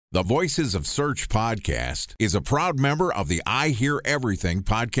The Voices of Search podcast is a proud member of the I Hear Everything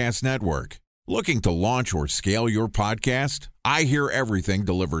podcast network. Looking to launch or scale your podcast? I Hear Everything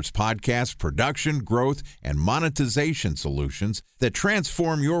delivers podcast production, growth, and monetization solutions that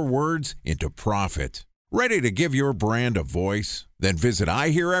transform your words into profit. Ready to give your brand a voice? Then visit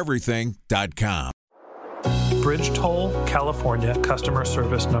iheareverything.com. Bridge toll, California, customer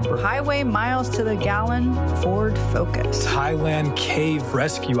service number. Highway miles to the gallon, Ford Focus. Thailand cave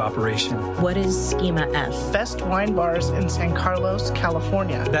rescue operation. What is Schema F? Best wine bars in San Carlos,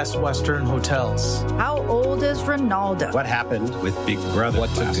 California. Best Western hotels. How old is Ronaldo? What happened with Big Brother?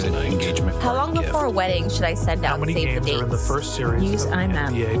 What's a good engagement? How long before a wedding should I send out How many save games the are in the dates? first series? Use IMAP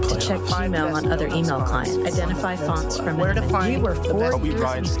NBA to check email on other email clients. Identify fonts from Where to find We were the 4 best years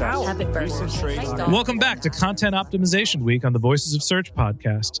Brian in Stout. Habit burgers. Welcome back to Content Optimization Week on the Voices of Search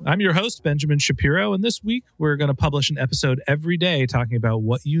podcast. I'm your host, Benjamin Shapiro, and this week we're going to publish an episode every day talking about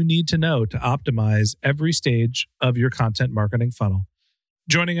what you need to know to optimize every stage of your content marketing funnel.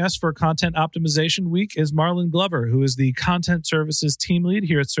 Joining us for Content Optimization Week is Marlon Glover, who is the Content Services Team Lead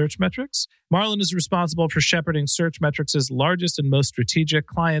here at Searchmetrics. Marlon is responsible for shepherding Searchmetrics' largest and most strategic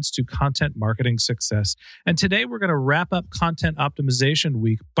clients to content marketing success. And today we're going to wrap up Content Optimization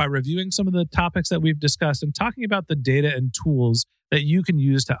Week by reviewing some of the topics that we've discussed and talking about the data and tools that you can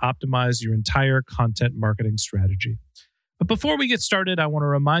use to optimize your entire content marketing strategy. But before we get started, I want to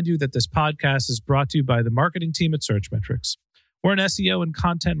remind you that this podcast is brought to you by the marketing team at Searchmetrics. We're an SEO and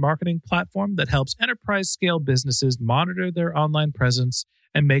content marketing platform that helps enterprise-scale businesses monitor their online presence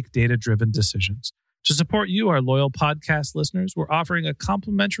and make data-driven decisions. To support you, our loyal podcast listeners, we're offering a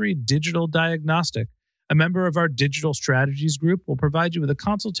complimentary digital diagnostic. A member of our digital strategies group will provide you with a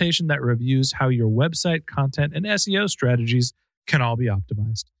consultation that reviews how your website, content, and SEO strategies can all be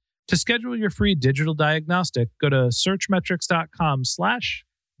optimized. To schedule your free digital diagnostic, go to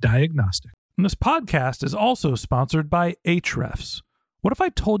searchmetrics.com/diagnostic. And this podcast is also sponsored by Ahrefs. What if I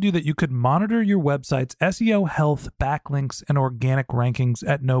told you that you could monitor your website's SEO health, backlinks, and organic rankings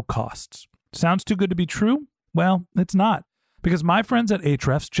at no costs? Sounds too good to be true? Well, it's not, because my friends at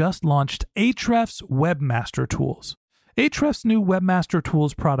Ahrefs just launched Ahrefs Webmaster Tools. Ahrefs' new Webmaster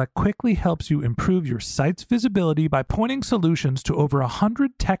Tools product quickly helps you improve your site's visibility by pointing solutions to over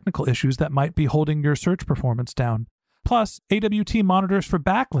 100 technical issues that might be holding your search performance down. Plus, AWT monitors for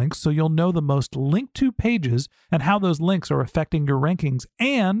backlinks so you'll know the most linked to pages and how those links are affecting your rankings.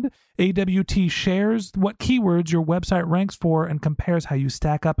 And AWT shares what keywords your website ranks for and compares how you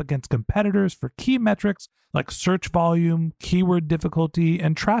stack up against competitors for key metrics like search volume, keyword difficulty,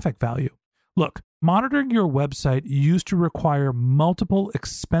 and traffic value. Look, monitoring your website used to require multiple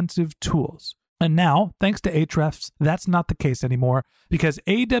expensive tools. And now, thanks to Ahrefs, that's not the case anymore because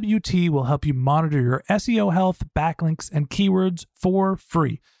AWT will help you monitor your SEO health, backlinks, and keywords for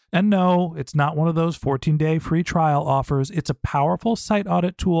free. And no, it's not one of those 14-day free trial offers. It's a powerful site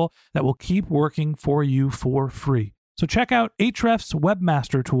audit tool that will keep working for you for free. So check out Ahrefs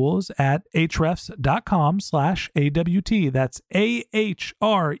Webmaster Tools at ahrefs.com/AWT. That's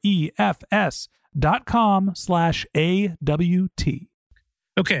ahrefs.com/AWT.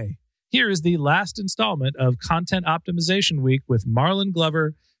 Okay. Here is the last installment of Content Optimization Week with Marlon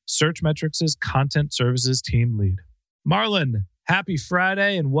Glover, Searchmetrics' Content Services Team Lead. Marlon, happy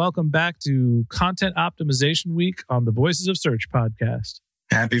Friday and welcome back to Content Optimization Week on the Voices of Search podcast.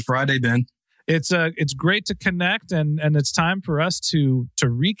 Happy Friday, Ben. It's great to connect and it's time for us to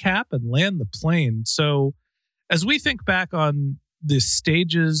recap and land the plane. So as we think back on the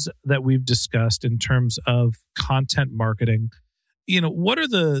stages that we've discussed in terms of content marketing, what are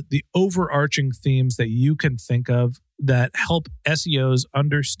the overarching themes that you can think of that help SEOs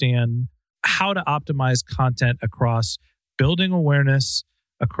understand how to optimize content across building awareness,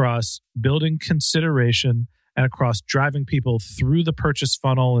 across building consideration, and across driving people through the purchase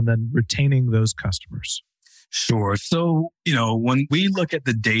funnel and then retaining those customers? Sure. So, when we look at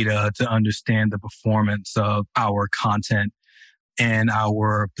the data to understand the performance of our content and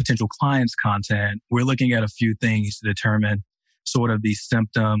our potential clients' content, we're looking at a few things to determine sort of these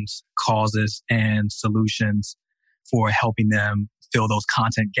symptoms, causes, and solutions for helping them fill those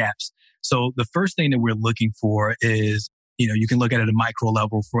content gaps. So the first thing that we're looking for is, you can look at it at a micro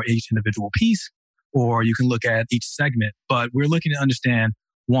level for each individual piece, or you can look at each segment. But we're looking to understand,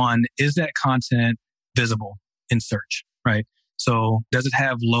 one, is that content visible in search, right? So does it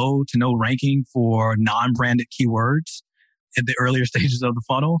have low to no ranking for non-branded keywords at the earlier stages of the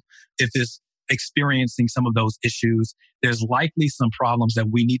funnel? If it's experiencing some of those issues, there's likely some problems that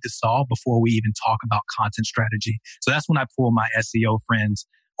we need to solve before we even talk about content strategy. So that's when I pull my SEO friends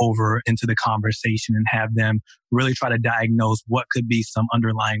over into the conversation and have them really try to diagnose what could be some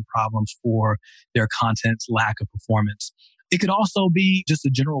underlying problems for their content's lack of performance. It could also be just a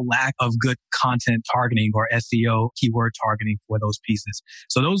general lack of good content targeting or SEO keyword targeting for those pieces.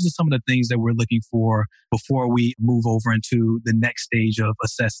 So those are some of the things that we're looking for before we move over into the next stage of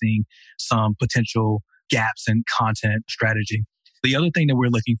assessing some potential gaps in content strategy. The other thing that we're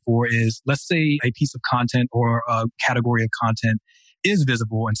looking for is, let's say a piece of content or a category of content is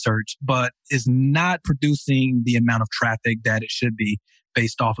visible in search, but is not producing the amount of traffic that it should be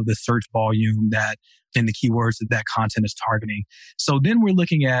based off of the search volume that and the keywords that that content is targeting. So then we're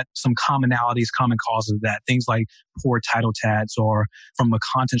looking at some commonalities, common causes of that, things like poor title tags, or from a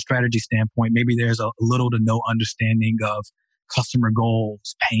content strategy standpoint, maybe there's a little to no understanding of customer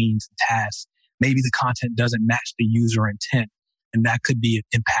goals, pains, and tasks. Maybe the content doesn't match the user intent, and that could be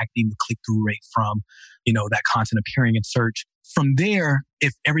impacting the click-through rate from, that content appearing in search. From there,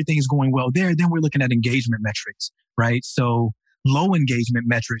 if everything is going well there, then we're looking at engagement metrics, right? So low engagement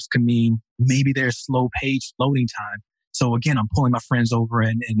metrics could mean maybe there's slow page loading time. So again, I'm pulling my friends over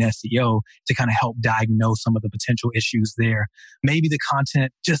in SEO to kind of help diagnose some of the potential issues there. Maybe the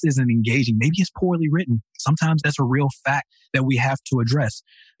content just isn't engaging. Maybe it's poorly written. Sometimes that's a real fact that we have to address.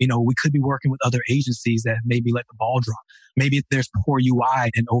 We could be working with other agencies that maybe let the ball drop. Maybe there's poor UI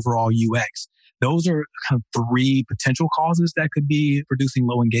and overall UX. Those are kind of three potential causes that could be producing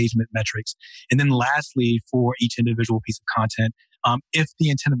low engagement metrics. And then lastly, for each individual piece of content, if the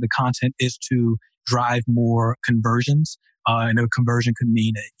intent of the content is to drive more conversions, and a conversion could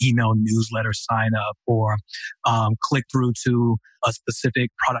mean an email newsletter sign up or click through to a specific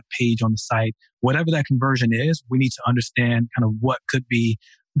product page on the site. Whatever that conversion is, we need to understand kind of what could be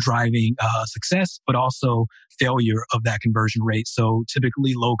driving success, but also failure of that conversion rate. So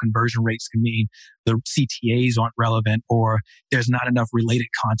typically low conversion rates can mean the CTAs aren't relevant, or there's not enough related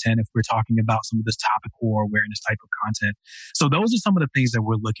content if we're talking about some of this topical or awareness type of content. So those are some of the things that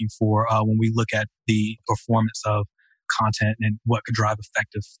we're looking for when we look at the performance of content and what could drive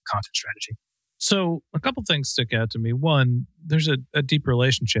effective content strategy. So a couple things stick out to me. One, there's a deep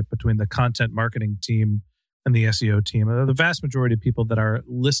relationship between the content marketing team and the SEO team. The vast majority of people that are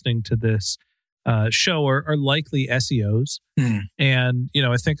listening to this show are likely SEOs. And,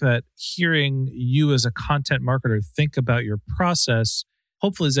 I think that hearing you as a content marketer think about your process,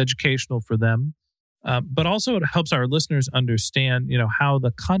 hopefully is educational for them. But also it helps our listeners understand, how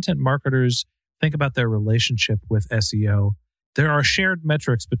the content marketers think about their relationship with SEO. There are shared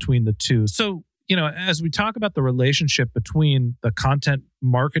metrics between the two. So, as we talk about the relationship between the content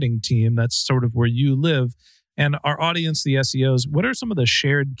marketing team, that's sort of where you live, and our audience, the SEOs, what are some of the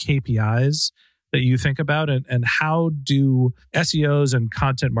shared KPIs that you think about, and how do SEOs and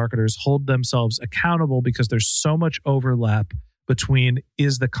content marketers hold themselves accountable? Because there's so much overlap between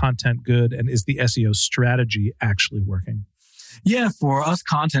is the content good and is the SEO strategy actually working? Yeah, for us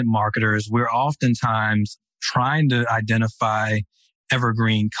content marketers, we're oftentimes trying to identify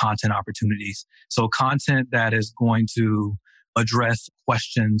evergreen content opportunities. So content that is going to address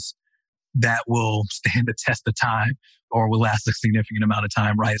questions that will stand the test of time or will last a significant amount of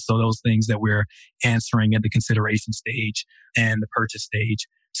time, right? So those things that we're answering at the consideration stage and the purchase stage.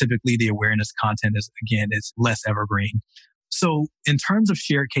 Typically the awareness content is less evergreen. So in terms of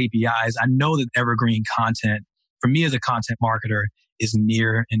shared KPIs, I know that evergreen content, for me as a content marketer, is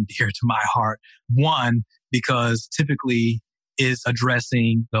near and dear to my heart. One, because typically is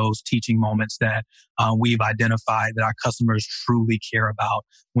addressing those teaching moments that we've identified that our customers truly care about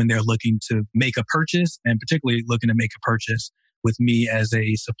when they're looking to make a purchase, and particularly looking to make a purchase with me as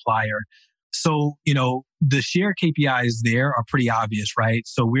a supplier. So, the shared KPIs there are pretty obvious, right?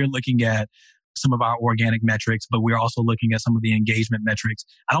 So we're looking at some of our organic metrics, but we're also looking at some of the engagement metrics.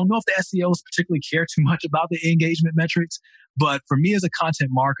 I don't know if the SEOs particularly care too much about the engagement metrics, but for me as a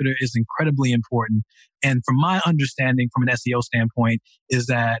content marketer, it's incredibly important. And from my understanding from an SEO standpoint is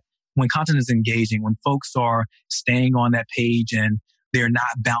that when content is engaging, when folks are staying on that page and they're not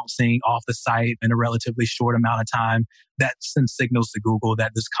bouncing off the site in a relatively short amount of time, that sends signals to Google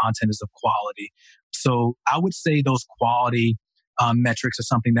that this content is of quality. So I would say those quality metrics are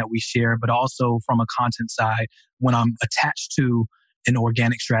something that we share, but also from a content side, when I'm attached to an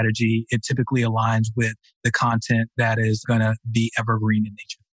organic strategy, it typically aligns with the content that is going to be evergreen in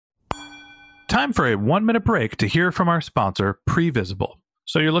nature. Time for a 1-minute break to hear from our sponsor, Previsible.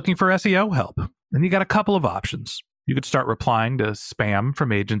 So you're looking for SEO help, and you got a couple of options. You could start replying to spam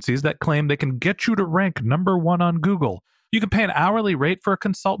from agencies that claim they can get you to rank number 1 on Google. You can pay an hourly rate for a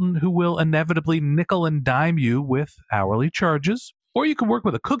consultant who will inevitably nickel and dime you with hourly charges. Or you can work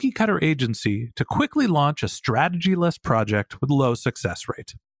with a cookie-cutter agency to quickly launch a strategy-less project with low success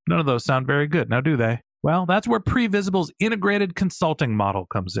rate. None of those sound very good, now do they? Well, that's where Previsible's integrated consulting model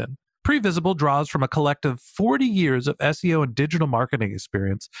comes in. Previsible draws from a collective 40 years of SEO and digital marketing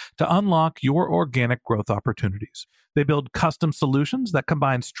experience to unlock your organic growth opportunities. They build custom solutions that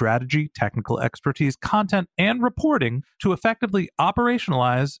combine strategy, technical expertise, content, and reporting to effectively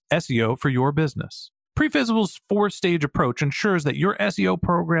operationalize SEO for your business. Previsible's 4-stage approach ensures that your SEO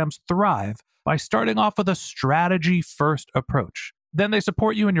programs thrive by starting off with a strategy-first approach. Then they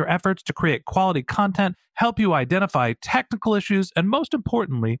support you in your efforts to create quality content, help you identify technical issues, and most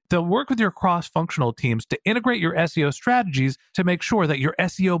importantly, they'll work with your cross-functional teams to integrate your SEO strategies to make sure that your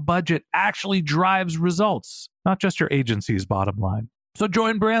SEO budget actually drives results, not just your agency's bottom line. So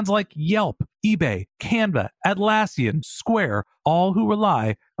join brands like Yelp, eBay, Canva, Atlassian, Square, all who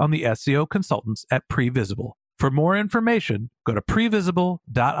rely on the SEO consultants at Previsible. For more information, go to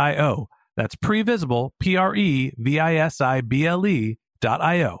previsible.io. That's Previsible, Previsible.io.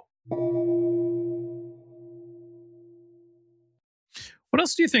 What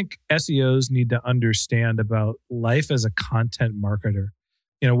else do you think SEOs need to understand about life as a content marketer?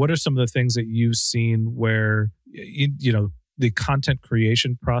 What are some of the things that you've seen where, the content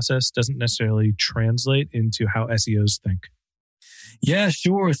creation process doesn't necessarily translate into how SEOs think? Yeah,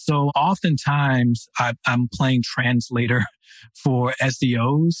 sure. So oftentimes I'm playing translator for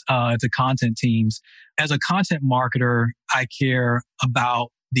SEOs to content teams. As a content marketer, I care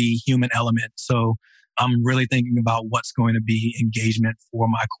about the human element. So I'm really thinking about what's going to be engagement for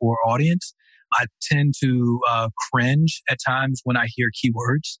my core audience. I tend to cringe at times when I hear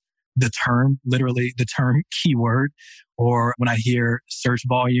keywords, literally the term keyword, or when I hear search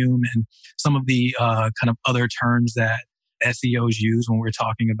volume and some of the kind of other terms that SEOs use when we're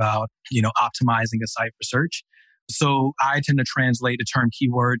talking about, optimizing a site for search. So I tend to translate the term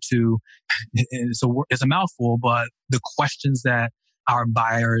keyword to, it's a mouthful, but the questions that our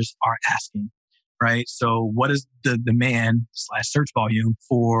buyers are asking, right? So what is the demand/search volume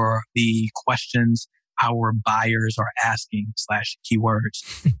for the questions our buyers are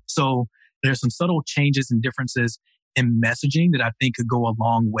asking/keywords? So there's some subtle changes and differences in messaging that I think could go a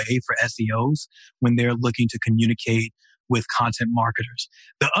long way for SEOs when they're looking to communicate with content marketers.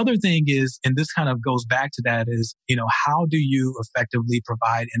 The other thing is, and this kind of goes back to that, is, how do you effectively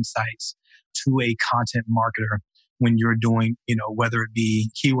provide insights to a content marketer when you're doing, whether it be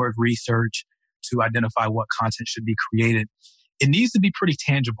keyword research to identify what content should be created? It needs to be pretty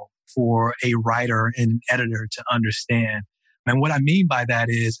tangible for a writer and editor to understand. And what I mean by that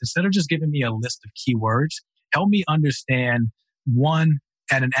is, instead of just giving me a list of keywords, help me understand, one,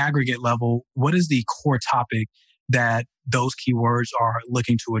 at an aggregate level, what is the core topic that those keywords are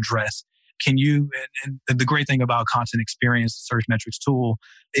looking to address? Can you, and the great thing about Content Experience, the Searchmetrics tool,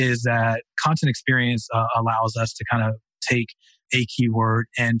 is that Content Experience allows us to kind of take a keyword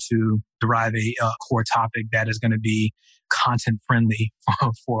and to derive a core topic that is going to be content friendly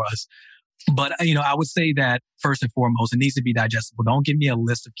for us. But, I would say that first and foremost, it needs to be digestible. Don't give me a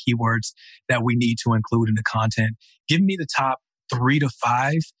list of keywords that we need to include in the content. Give me the top 3 to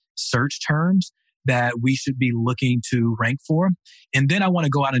 5 search terms that we should be looking to rank for. And then I want to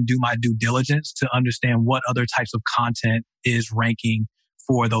go out and do my due diligence to understand what other types of content is ranking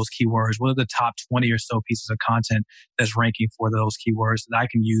for those keywords. What are the top 20 or so pieces of content that's ranking for those keywords that I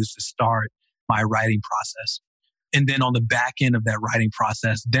can use to start my writing process? And then on the back end of that writing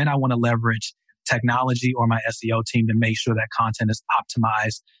process, then I want to leverage technology or my SEO team to make sure that content is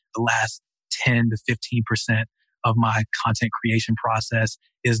optimized. The last 10 to 15% of my content creation process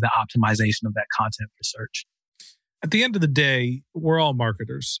is the optimization of that content for search. At the end of the day, we're all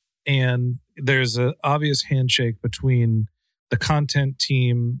marketers, and there's an obvious handshake between the content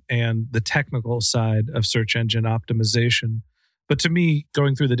team and the technical side of search engine optimization. But to me,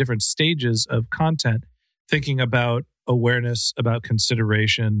 going through the different stages of content, thinking about awareness, about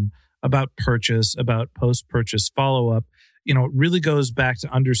consideration, about purchase, about post-purchase follow-up, it really goes back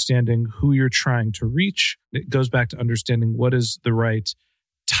to understanding who you're trying to reach. It goes back to understanding what is the right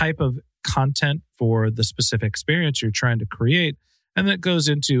type of content for the specific experience you're trying to create. And then it goes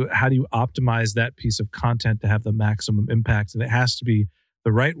into how do you optimize that piece of content to have the maximum impact. And it has to be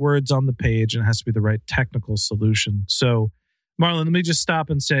the right words on the page, and it has to be the right technical solution. So, Marlon, let me just stop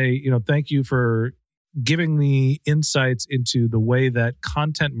and say, thank you for giving me insights into the way that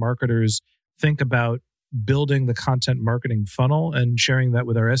content marketers think about building the content marketing funnel and sharing that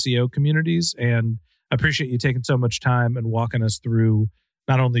with our SEO communities. And I appreciate you taking so much time and walking us through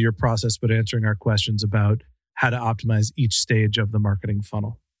not only your process, but answering our questions about how to optimize each stage of the marketing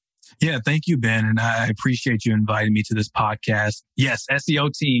funnel. Yeah, thank you, Ben. And I appreciate you inviting me to this podcast. Yes,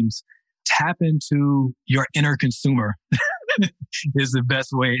 SEO teams, tap into your inner consumer. is the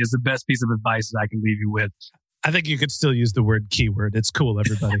best piece of advice that I can leave you with. I think you could still use the word keyword. It's cool,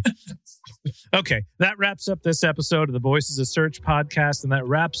 everybody. Okay, that wraps up this episode of the Voices of Search podcast, and that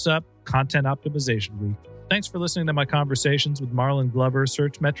wraps up Content Optimization Week. Thanks for listening to my conversations with Marlon Glover,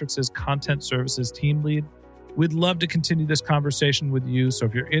 Searchmetrics' content services team lead. We'd love to continue this conversation with you, so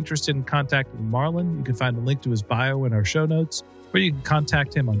if you're interested in contacting Marlon, you can find a link to his bio in our show notes, or you can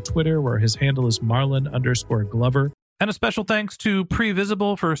contact him on Twitter, where his handle is Marlon_Glover. And a special thanks to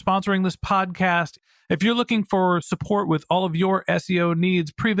Previsible for sponsoring this podcast. If you're looking for support with all of your SEO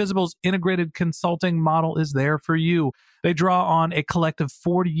needs, Previsible's integrated consulting model is there for you. They draw on a collective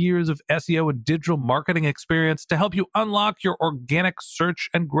 40 years of SEO and digital marketing experience to help you unlock your organic search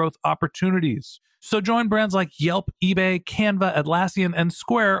and growth opportunities. So join brands like Yelp, eBay, Canva, Atlassian, and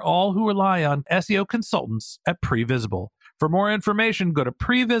Square, all who rely on SEO consultants at Previsible. For more information, go to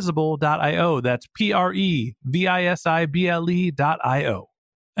previsible.io. That's previsible.io.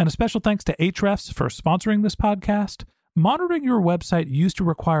 And a special thanks to Ahrefs for sponsoring this podcast. Monitoring your website used to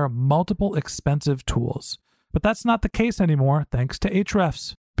require multiple expensive tools, but that's not the case anymore thanks to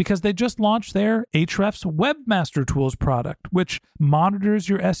Ahrefs, because they just launched their Ahrefs Webmaster Tools product, which monitors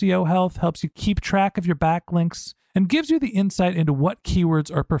your SEO health, helps you keep track of your backlinks, and gives you the insight into what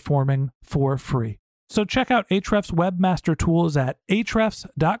keywords are performing for free. So check out Ahrefs Webmaster Tools at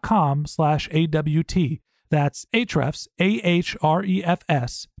ahrefs.com/AWT. That's Ahrefs,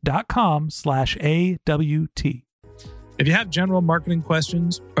 ahrefs.com/AWT. If you have general marketing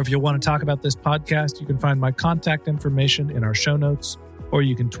questions, or if you want to talk about this podcast, you can find my contact information in our show notes, or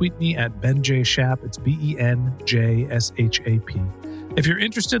you can tweet me at BenJShap. It's BenJShap. If you're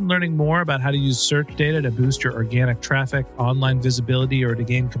interested in learning more about how to use search data to boost your organic traffic, online visibility, or to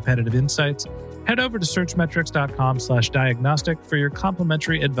gain competitive insights, head over to searchmetrics.com/diagnostic for your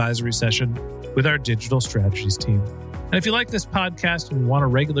complimentary advisory session with our digital strategies team. And if you like this podcast and you want a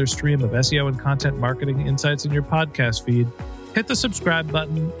regular stream of SEO and content marketing insights in your podcast feed, hit the subscribe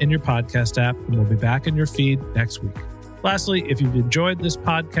button in your podcast app, and we'll be back in your feed next week. Lastly, if you've enjoyed this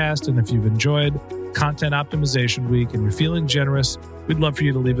podcast and if you've enjoyed Content Optimization Week and you're feeling generous, we'd love for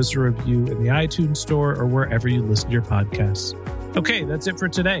you to leave us a review in the iTunes store or wherever you listen to your podcasts. Okay, that's it for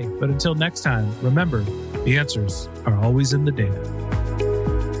today. But until next time, remember, the answers are always in the data.